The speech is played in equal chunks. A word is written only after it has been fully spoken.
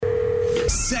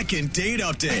Second date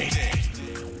update.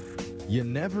 You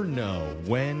never know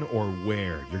when or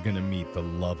where you're going to meet the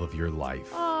love of your life.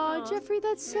 Oh, Jeffrey,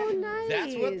 that's so nice.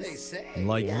 That's what they say.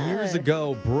 Like years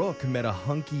ago, Brooke met a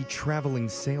hunky traveling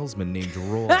salesman named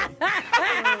Roy.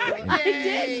 I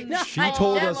did not. She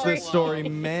told us this story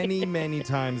many, many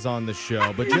times on the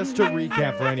show. But just to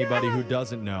recap for anybody who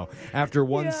doesn't know, after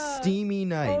one steamy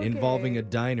night involving a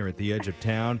diner at the edge of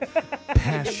town,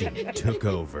 passion took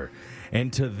over.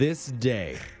 And to this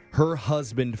day, her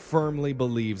husband firmly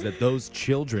believes that those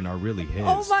children are really his.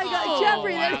 Oh my God,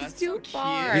 Jeffrey, wow, that is that's too so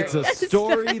far. cute. It's a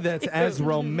story that's as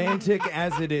romantic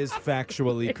as it is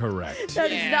factually correct. That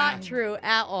is not true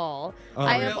at all. Oh,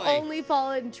 I have really? only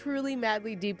fallen truly,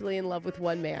 madly, deeply in love with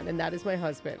one man, and that is my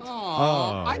husband.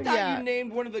 Oh, I thought Yeah. you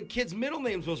named one of the kids' middle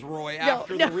names was Roy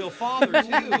after the real father,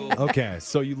 too. Okay,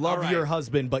 so you love All right. your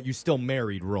husband, but you still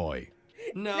married Roy.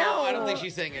 No, No. I don't think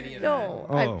she's saying any of No,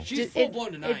 Oh. I'm She's just-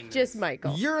 full-blown denying It's just this.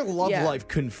 Michael. Your love Yeah. life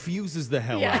confuses the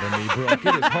hell Yeah. out of me, Brooke.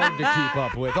 It is hard to keep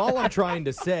up with. All I'm trying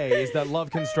to say is that love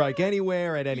can strike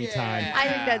anywhere at any time. I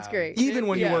think that's great. Even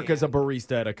when you Yeah. work as a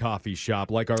barista at a coffee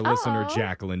shop, like our listener Aw.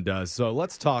 Jacqueline does. So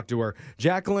let's talk to her.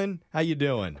 Jacqueline, how you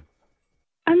doing?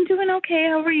 I'm doing okay.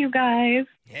 How are you guys?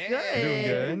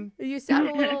 Doing good. You sound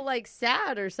a little like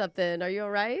sad or something. Are you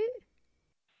all right?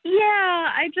 Yeah,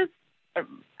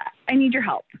 I need your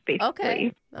help, basically.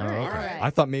 Okay. All right. Oh, All okay. right. I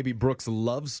thought maybe Brooke's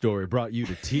love story brought you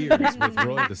to tears with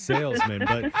Roy the salesman,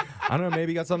 but I don't know,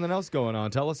 maybe you got something else going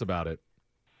on. Tell us about it.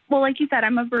 Well, like you said,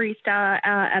 I'm a barista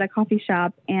at a coffee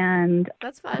shop, and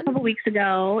That's a fun. couple weeks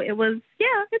ago, it was,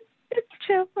 it's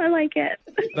chill. I like it.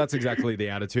 That's exactly the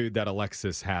attitude that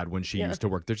Alexis had when she used to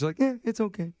work there. She's like, yeah, it's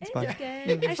okay. It's fine.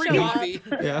 I Free show up. coffee.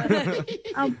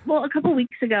 Yeah. Well, a couple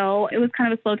weeks ago, it was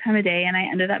kind of a slow time of day, and I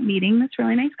ended up meeting this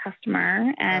really nice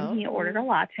customer, and he ordered a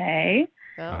latte,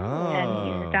 Oh.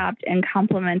 and he stopped and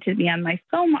complimented me on my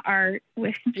foam art,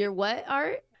 with Your what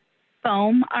art?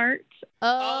 foam art.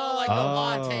 Oh, like the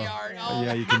latte art. Oh,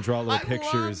 Yeah, you can draw little I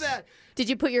pictures. love that. Did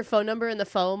you put your phone number in the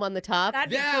foam on the top?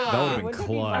 Yeah. That would have been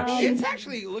clutch. It's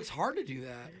actually, it looks hard to do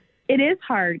that. It is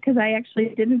hard because I actually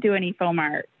didn't do any foam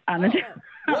art on the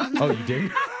Oh, you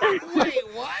didn't? Wait,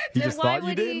 what? You Then just why thought you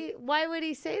would did? Why would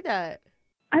he say that?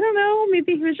 I don't know.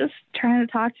 Maybe he was just trying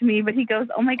to talk to me, but he goes,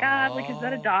 "Oh my God, like, is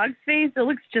that a dog's face? It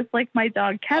looks just like my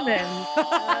dog Kevin."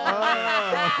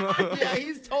 Oh. Yeah,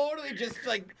 he's totally just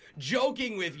like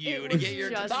joking with you to get your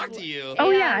to just- talk to you.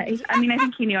 Oh yeah. I mean, I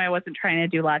think he knew I wasn't trying to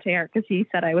do latte art because he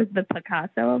said I was the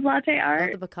Picasso of latte Oh,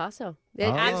 art. the Picasso. Oh.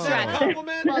 Abstract.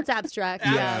 Compliment? Well, it's abstract.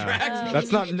 Abstract.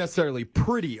 That's not necessarily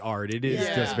pretty art. It is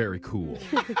Yeah. just very cool.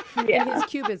 In his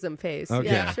cubism face. Okay.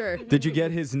 Yeah, sure. Did you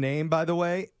get his name, by the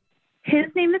way? His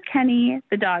name is Kenny.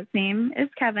 The dog's name is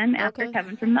Kevin, after Okay.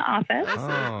 Kevin from The Office.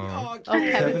 Oh. Oh,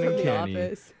 Kevin Kevin from and The Kenny.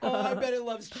 Office. Oh, I bet it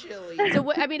loves chili.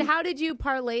 So, I mean, how did you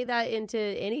parlay that into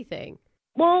anything?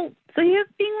 Well, so he was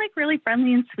being like really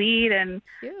friendly and sweet, and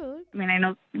Cute. I mean, I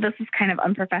know this is kind of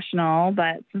unprofessional,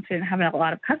 but since we didn't have a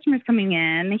lot of customers coming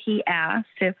in, he asked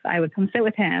if I would come sit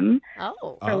with him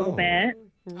Oh, for a little bit.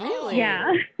 really?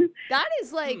 Yeah. That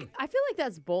is like, I feel like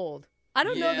that's bold. I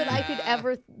don't know that I could Yeah.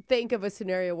 ever think of a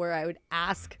scenario where I would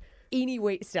ask any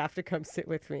wait staff to come sit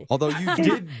with me. Although you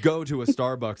did go to a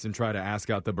Starbucks and try to ask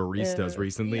out the baristas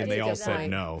recently, and that's they a all good said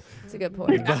point. no. That's a good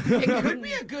point. It could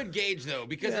be a good gauge though,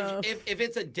 because Yeah. if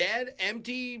it's a dead,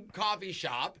 empty coffee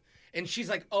shop and she's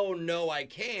like, "Oh no, I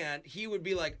can't," he would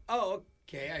be like, "Oh,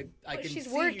 okay, I can she's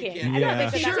see working. you can't." I Yeah.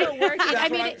 don't think Sure. that's still working. That's I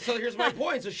what mean, I'm- so here's my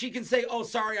point. So she can say, "Oh,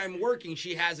 sorry, I'm working."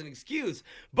 She has an excuse.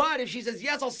 But if she says,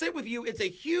 "Yes, I'll sit with you," it's a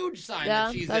huge sign Yeah,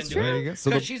 that she's that's into true. There you go. it So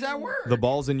because the- she's at work. The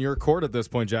ball's in your court at this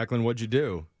point, Jacqueline. What'd you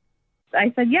do?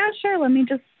 I said, yeah, sure. Let me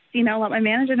just, let my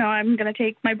manager know I'm going to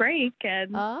take my break.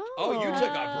 And Oh, you took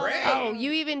a break. Oh,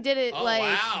 you even did it Oh, like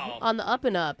wow. on the up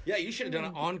and up. Yeah, you should have done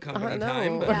it on I company know.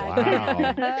 time. But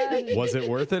Wow. Was it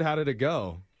worth it? How did it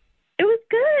go? it was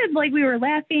good. Like, we were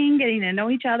laughing, getting to know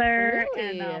each other.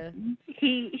 Really? And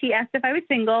he asked if I was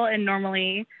single, and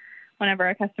normally whenever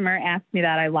a customer asks me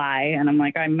that, I lie. And I'm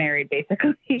like, I'm married,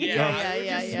 basically. yeah,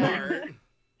 Yeah, which is yeah. smart.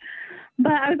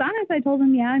 But I was honest. I told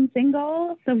him, yeah, I'm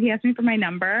single. So he asked me for my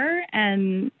number.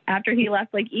 And after he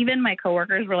left, like, even my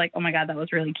coworkers were like, oh, my God, that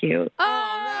was really cute.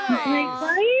 Oh, nice.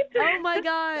 Like, right? Oh my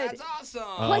God. That's awesome.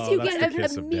 Plus, Oh, you that's get the an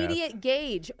kiss of death. immediate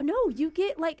gauge. No, you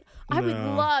get like, I would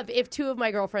No. love if two of my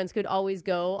girlfriends could always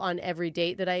go on every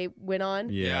date that I went on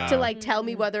Yeah. to like tell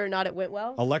me whether or not it went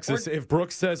well. Alexis, if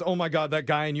Brooke says, "Oh my God, that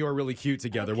guy and you are really cute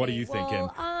together," what are you thinking?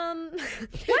 What?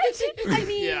 I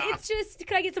mean, Yeah. it's just,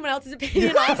 could I get someone else's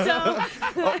opinion also?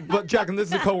 Oh, but Jacqueline, this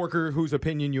is a coworker whose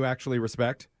opinion you actually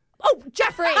respect. Oh,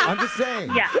 Jeffrey. I'm just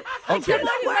saying. Yeah. Okay. Someone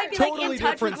who might be, like, Totally in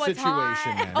touch different with what's hot.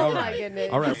 situation then. Oh, All my right. goodness.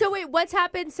 All right. So, wait, what's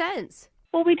happened since?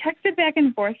 Well, we texted back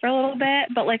and forth for a little bit,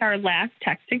 but like our last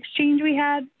text exchange we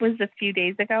had was a few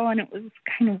days ago, and it was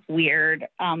kind of weird.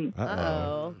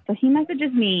 Uh-oh. So he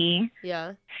messages me.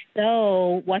 Yeah.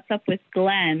 So what's up with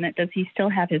Glenn? Does he still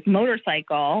have his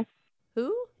motorcycle?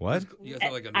 Who? What? You guys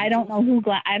have like a I don't know who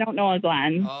Glenn. I don't know a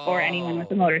Glenn or anyone with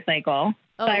a motorcycle.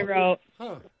 Oh. So I wrote,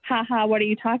 Huh. haha, what are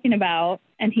you talking about?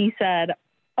 And he said,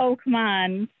 oh, come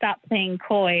on, stop playing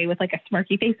coy with like a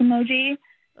smirky face emoji.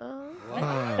 Oh.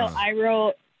 So I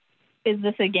wrote, is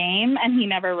this a game? And he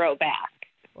never wrote back.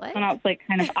 What? And I was like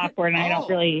kind of awkward, and I don't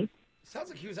really. Sounds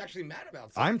like he was actually mad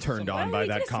about something. I'm turned on Why by would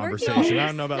that you smirky conversation. face? I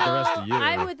don't know about the rest of you.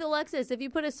 I'm with Alexis. If you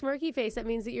put a smirky face, that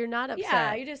means that you're not upset.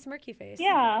 Yeah, you just smirky face.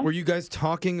 Yeah. Were you guys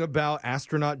talking about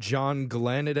astronaut John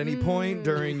Glenn at any point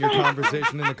during your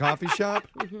conversation in the coffee shop?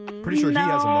 Pretty sure he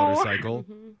has a No. motorcycle.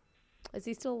 Is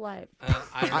he still alive?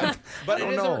 I don't know. But I it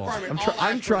don't is a know. requirement. I'm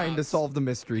All trying to astronauts- solve the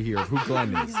mystery here of who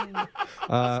Glenn is.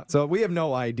 So we have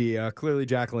no idea. Clearly,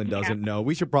 Jacqueline doesn't know.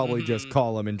 We should probably just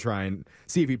call him and try and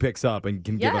see if he picks up and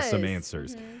can give us some Yes.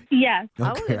 answers. Yes. I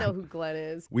want Okay. to know who Glenn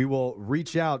is. We will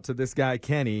reach out to this guy,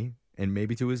 Kenny, and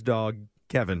maybe to his dog,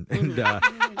 Kevin, and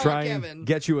try Kevin. and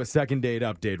get you a second date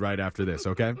update right after this,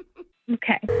 okay?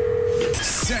 Okay.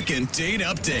 Second date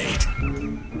update.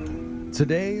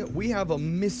 Today, we have a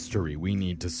mystery we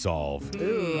need to solve.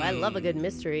 Ooh, I love a good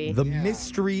mystery. The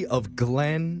mystery of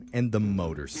Glenn and the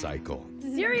motorcycle.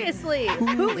 Seriously,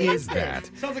 Who is this? that?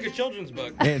 Sounds like a children's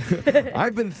book. And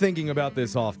I've been thinking about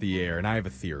this off the air, and I have a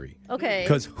theory. Okay.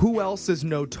 Because who else is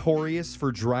notorious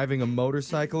for driving a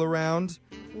motorcycle around?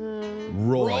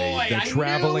 Roy, Roy, the I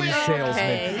traveling knew it. salesman.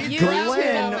 Okay, you too.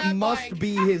 Glenn must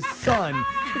be his son,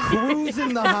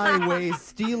 cruising the highways,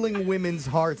 stealing women's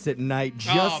hearts at night,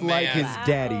 just Oh, like man. his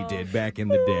daddy did back in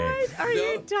the day. What are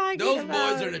you talking Those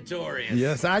about? boys are notorious.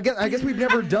 Yes, I guess we've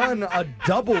never done a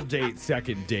double date,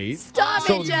 second date. Stop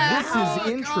so it, Jack. this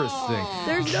is interesting.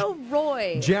 There's no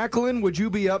Roy. Jacqueline, would you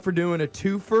be up for doing a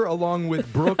twofer along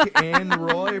with Brooke and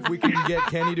Roy if we can get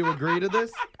Kenny to agree to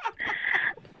this?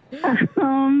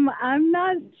 I'm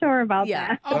not sure about Yeah.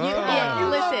 that. Oh, yeah, you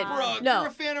love listen, Brooke. no. You're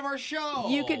a fan of our show.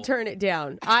 You can turn it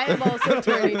down. I am also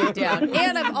turning it down.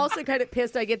 And I'm also kind of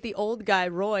pissed I get the old guy,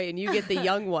 Roy, and you get the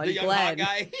young one, the young hot Glenn.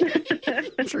 guy.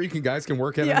 I'm sure you guys can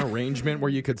work out an arrangement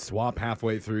where you could swap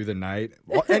halfway through the night.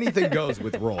 Well, anything goes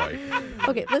with Roy.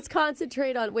 Okay, let's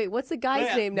concentrate on, wait, what's the guy's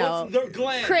Yeah, name now? what's the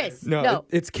Glenn? Chris. No,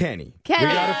 it's Kenny. Kenny.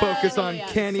 We got to focus on yeah.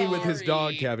 Kenny with his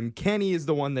dog, Sorry. Kevin. Kenny is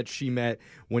the one that she met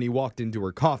when he walked into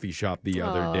her coffee shop the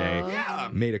other day. Yeah.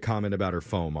 Made a comment about her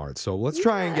foam art. So let's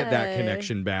try and get that Yeah.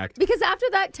 connection back. Because after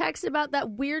that text about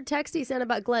that weird text he sent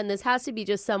about Glenn, this has to be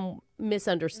just some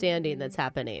misunderstanding that's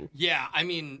happening. Yeah, I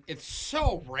mean, it's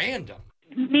so random.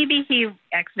 Maybe he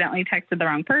accidentally texted the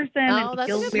wrong person. Oh, and that's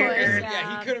feels a good point. weird.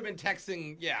 Yeah, he could have been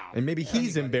texting. Yeah. And maybe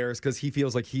he's embarrassed because he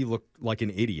feels like he looked like an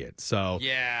idiot. So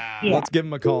Yeah. Yeah. let's give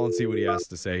him a call and see what he has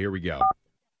to say. Here we go.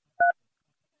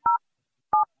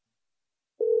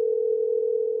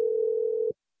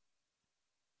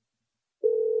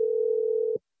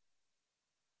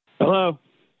 Hello,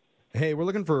 Hey, we're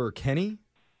looking for Kenny.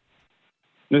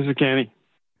 this is Kenny.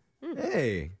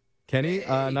 Hey, Kenny.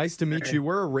 Nice to meet you.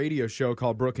 We're a radio show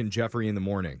called Brooke and Jeffrey in the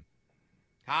Morning.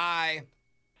 Hi.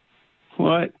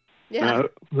 What? Yeah.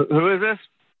 Who is this?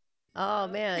 Oh,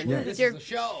 man. Yeah. It's This your, is the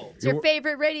show. it's your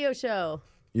favorite radio show.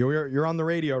 You're on the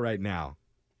radio right now.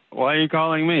 Why are you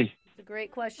calling me? It's a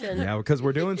great question. Yeah, because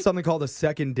we're doing something called a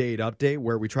second date update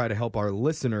where we try to help our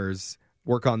listeners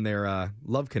work on their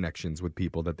love connections with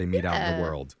people that they meet out in the Yeah.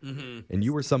 world. Mm-hmm. And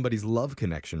you were somebody's love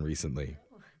connection recently.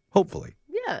 Hopefully.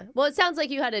 Yeah. Well, it sounds like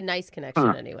you had a nice connection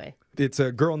Huh. anyway. It's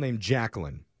a girl named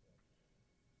Jacqueline.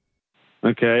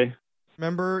 Okay.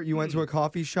 Remember you went to a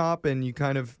coffee shop and you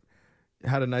kind of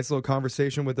had a nice little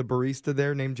conversation with a barista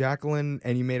there named Jacqueline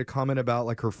and you made a comment about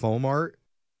like her foam art?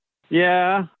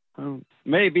 Yeah,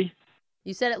 maybe.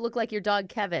 You said it looked like your dog,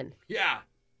 Kevin. Yeah.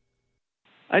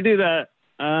 I do that.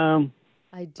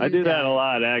 I do. I do that a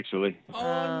lot, actually. Oh,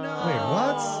 no. Wait,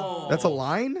 what? That's a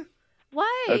line?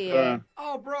 Why? That's,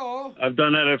 Oh, bro. I've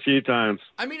done that a few times.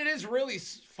 I mean, it is really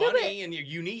funny and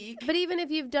unique. But even if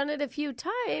you've done it a few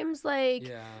times, like,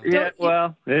 Yeah. Yeah, you-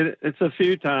 well, it's a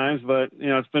few times, but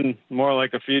it's been more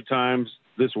like a few times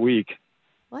this week,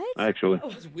 what? actually.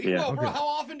 That's weird. Yeah. Whoa, bro, Okay. how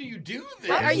often do you do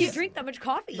this? How you drink that much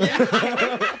coffee?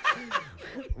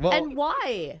 Well, And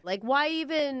why? Like, why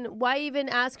even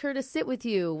ask her to sit with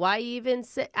you? Why even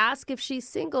ask if she's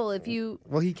single? If you,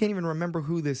 well, he can't even remember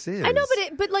who this is. I know,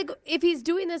 but like, if he's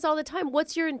doing this all the time,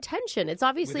 what's your intention? It's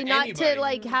obviously With not anybody. to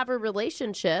like have a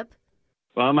relationship.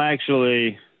 Well, I'm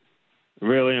actually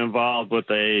really involved with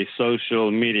a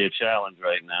social media challenge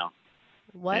right now.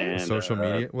 What? And, Social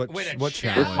media? What Wait, a what This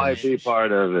challenge? challenge? might be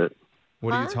part of it.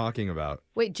 What are you Huh? talking about?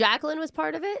 Wait, Jacqueline was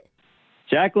part of it?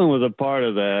 Jacqueline was a part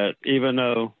of that, even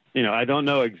though, I don't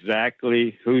know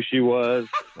exactly who she was.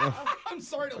 I'm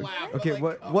sorry to laugh. but, Okay,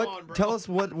 like, come what on, bro. tell us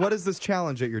what is this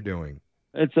challenge that you're doing?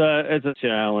 It's a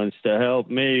challenge to help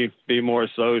me be more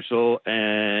social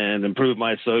and improve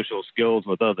my social skills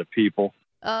with other people.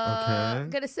 I'm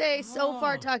gonna say, so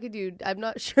far talking to you, I'm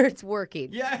not sure it's working.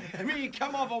 Yeah, I mean, you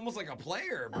come off almost like a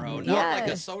player, bro. Not Yeah. like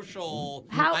a social.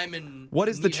 How- I'm in. What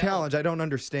is the need help. challenge? I don't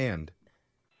understand.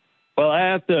 Well, I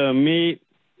have to meet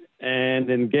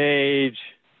and engage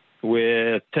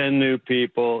with 10 new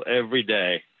people every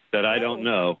day that I don't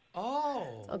know.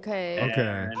 Oh. Okay.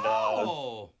 Okay. And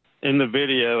Oh. in the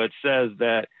video, it says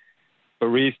that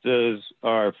baristas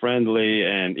are friendly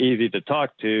and easy to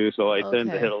talk to, so I tend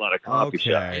to Okay. hit a lot of coffee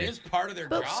shops. It is part of their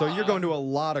job. So you're going to a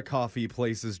lot of coffee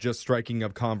places, just striking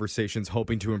up conversations,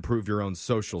 hoping to improve your own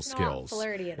social skills.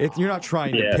 flirty at You're not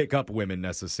trying to Yeah. pick up women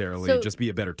necessarily, So- just be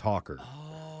a better talker.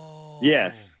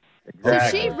 Yes, So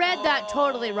exactly. she read that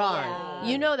totally wrong.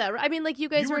 You know that, right? I mean, like you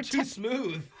guys You were were. too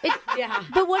smooth. Yeah.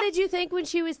 But what did you think when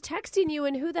she was texting you?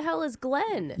 And who the hell is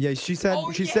Glenn? Yeah, she said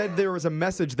Oh, she yeah. said there was a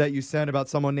message that you sent about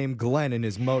someone named Glenn and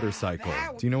his motorcycle.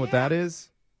 Do you know what that is?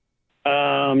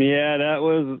 Yeah, that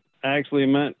was actually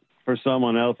meant for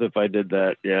someone else if I did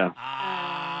that,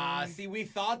 yeah. See, we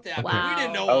thought that, but Wow. we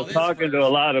didn't know I all was this talking first. to a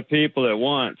lot of people at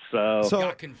once, so So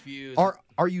Got confused.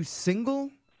 are you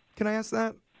single? Can I ask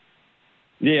that?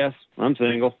 yes, I'm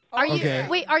single. Are you Okay.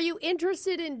 wait? Are you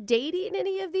interested in dating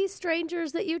any of these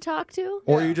strangers that you talk to?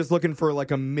 Or are you just looking for like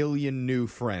a million new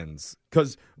friends?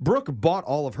 Because Brooke bought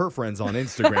all of her friends on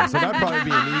Instagram, so that'd probably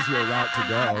be an easier route to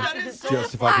That go. is so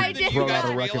Just if funny I I could did throw not out a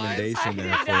realize. recommendation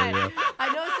there for you.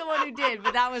 I know someone who did,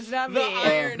 but that was not The me.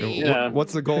 irony. Yeah.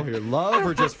 What's the goal here? Love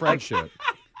or just friendship?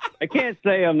 I can't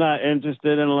say I'm not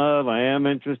interested in love. I am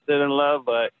interested in love,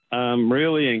 but I'm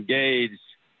really engaged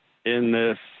in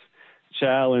this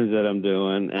challenge that I'm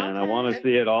doing, and I want to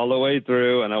see it all the way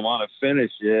through, and I want to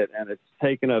finish it, and it's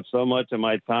taken up so much of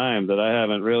my time that I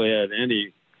haven't really had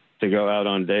any to go out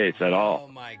on dates at Oh all.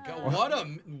 my god!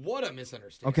 What a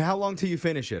misunderstanding. Okay, how long till you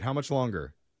finish it? How much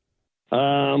longer?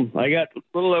 I got a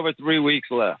little over 3 weeks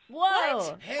left.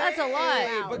 Whoa, that's a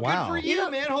lot. But Wow. good for you, You know-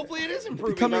 man. Hopefully it is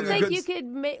improving. Becoming You a think good- you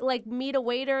could meet a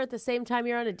waiter at the same time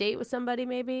you're on a date with somebody?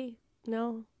 Maybe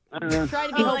no. Try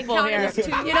to be like hopeful count here. as two.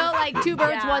 You know, like two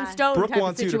birds, one stone. Brooke type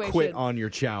wants of you situation. to quit on your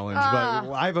challenge,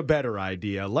 but I have a better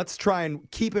idea. Let's try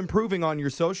and keep improving on your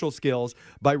social skills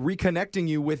by reconnecting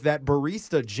you with that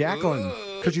barista, Jacqueline,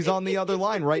 because she's on the other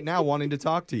line right now wanting to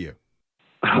talk to you.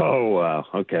 Oh, wow.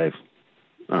 Okay.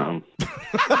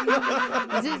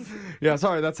 Is this- Yeah,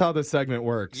 sorry, that's how this segment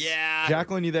works. Yeah.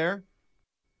 Jacqueline, you there?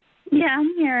 Yeah,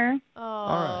 I'm here.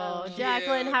 oh,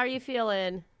 Jacqueline, how are you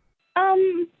feeling?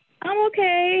 I'm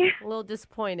okay. A little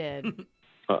disappointed.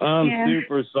 I'm Yeah.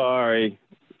 super sorry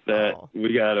that Oh.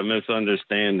 we got a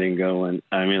misunderstanding going.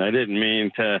 I mean, I didn't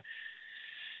mean to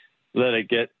let it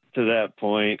get to that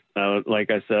point. Like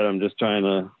I said, I'm just trying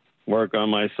to work on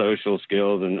my social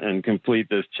skills and complete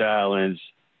this challenge.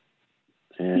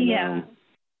 And, Yeah.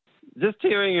 just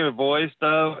hearing your voice,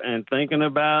 though, and thinking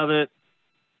about it,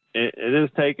 it is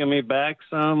taking me back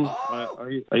some. Oh.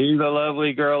 Are you the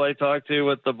lovely girl I talked to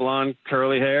with the blonde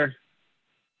curly hair?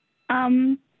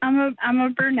 I'm a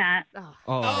brunette.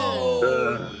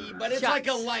 Oh, but it's Shucks. like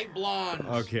a light blonde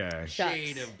Okay.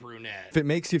 shade of brunette. If it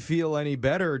makes you feel any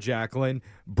better, Jacqueline,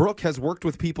 Brooke has worked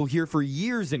with people here for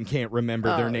years and can't remember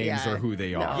their Oh, names yeah. or who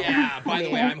they are. Yeah. By the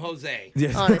way, I'm Jose.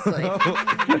 Yes. Honestly,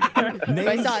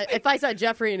 Names- if I saw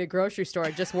Jeffrey in a grocery store,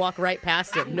 I'd just walk right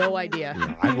past him. No idea.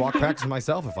 I'd walk past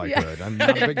myself if I could. I'm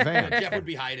not a big fan. Jeff would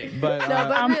be hiding. But, No,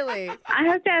 but really. I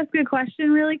have to ask a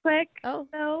question really quick. Oh,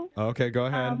 So, okay, go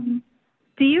ahead.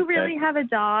 do you really have a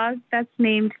dog that's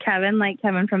named Kevin, like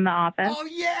Kevin from The Office? Oh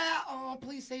yeah. Oh,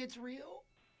 please say it's real.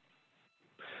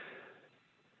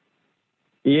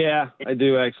 Yeah, I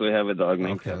do actually have a dog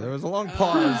named Okay, Kevin. there was a long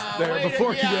pause there Wait,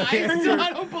 before yeah, you answered. I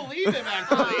don't believe him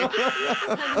actually.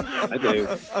 I do.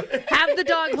 have the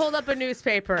dog hold up a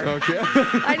newspaper. Okay.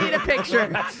 I need a picture.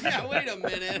 Yeah. Wait a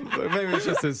minute. But maybe it's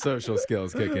just his social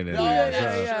skills kicking in No, there. that's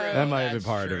so true. that might have been That's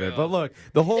part of it. true. But look,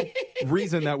 the whole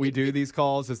reason that we do these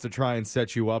calls is to try and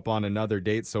set you up on another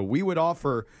date. So we would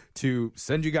offer to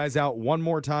send you guys out one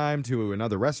more time to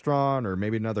another restaurant or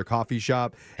maybe another coffee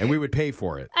shop, and we would pay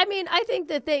for it. I mean, I think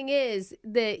the thing is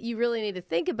that you really need to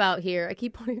think about here. I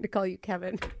keep wanting to call you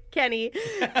Kevin. Kenny,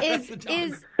 is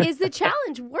the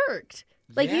challenge worked?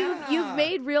 Like you've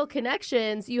made real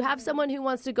connections. You have someone who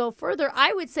wants to go further.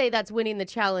 I would say that's winning the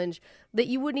challenge. That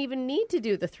you wouldn't even need to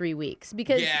do the 3 weeks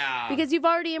because you've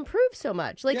already improved so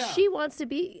much. Like she wants to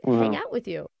hang out with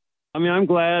you. I mean, I'm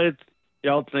glad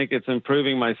y'all think it's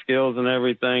improving my skills and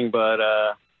everything, but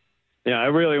I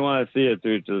really want to see it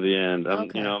through to the end.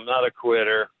 I'm not a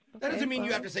quitter. That doesn't mean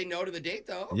you have to say no to the date,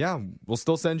 though. Yeah, we'll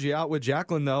still send you out with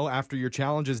Jacqueline, though, after your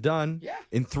challenge is done. Yeah.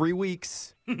 In 3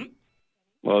 weeks.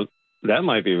 Well, that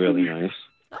might be really nice.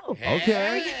 Oh,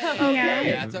 okay.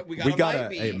 Yeah, we got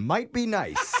a it might be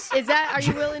nice. Are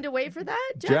you willing to wait for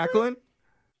that, Jacqueline?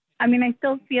 I mean, I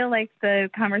still feel like the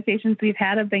conversations we've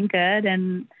had have been good,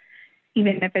 and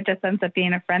even if it just ends up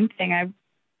being a friend thing,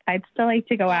 I'd still like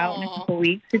to go out in a couple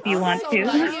weeks if you want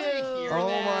to.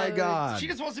 Oh, my God. She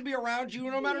just wants to be around you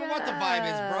no matter what the vibe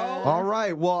is, bro. All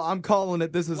right. Well, I'm calling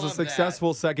it. This is a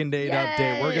successful second date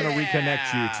update. We're going to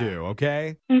reconnect you two,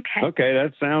 okay? Okay,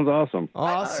 that sounds awesome.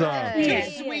 Awesome. Right.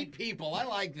 Two sweet people. I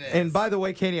like this. And by the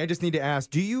way, Katie, I just need to ask,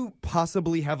 do you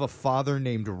possibly have a father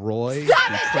named Roy?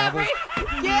 Stop it, Jeffrey!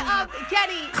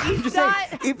 Kenny, he's not...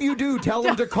 If you do, tell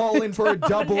him to call in for a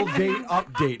double date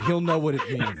update. He'll know what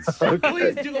it means.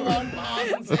 Please do a long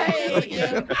pause and say this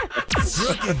again.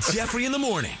 Brooke and Jeffrey in the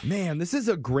morning. Man, this is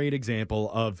a great example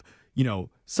of,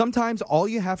 sometimes all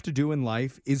you have to do in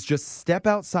life is just step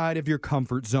outside of your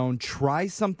comfort zone, try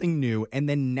something new, and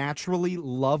then naturally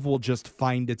love will just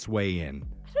find its way in.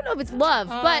 I don't know if it's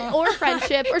love, or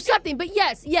friendship or something. But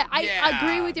I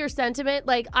agree with your sentiment.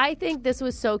 Like, I think this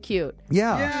was so cute.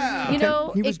 Yeah.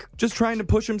 He was just trying to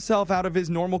push himself out of his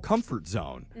normal comfort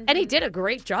zone. And he did a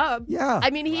great job. Yeah.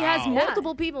 I mean, he has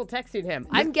multiple people texting him.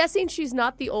 I'm guessing she's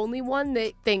not the only one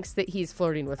that thinks that he's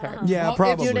flirting with her. Yeah, Well,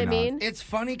 probably You know what I not. mean? It's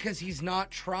funny because he's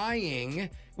not trying,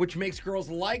 which makes girls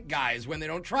like guys when they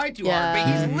don't try too Yeah. hard.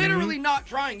 But he's literally not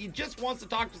trying. He just wants to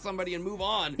talk to somebody and move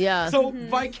on. Yeah. So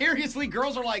vicariously,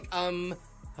 girls are like,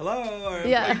 hello? Are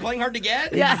you playing hard to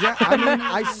get? Yeah. I mean,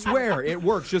 I swear, it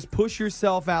works. Just push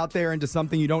yourself out there into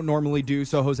something you don't normally do.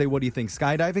 So, Jose, what do you think?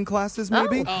 Skydiving classes,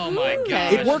 maybe? Oh, my Okay.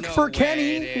 God. It worked for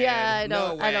Kenny. Yeah, I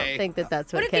don't think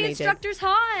that's what What if the Kenny instructor's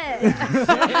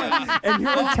hot? And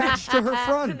you're attached to her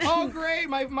front. Oh, great.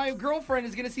 My girlfriend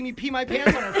is going to see me pee my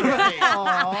pants on her first date.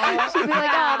 did. She'd be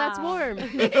like, oh, that's warm.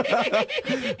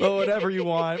 Well, whatever you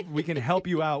want, we can help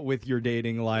you out with your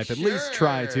dating life. At least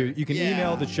try to. You can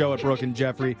email the show at Brooke and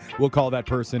Jeffrey. We'll call that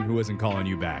person who isn't calling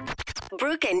you back.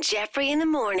 Brooke and Jeffrey in the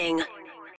morning.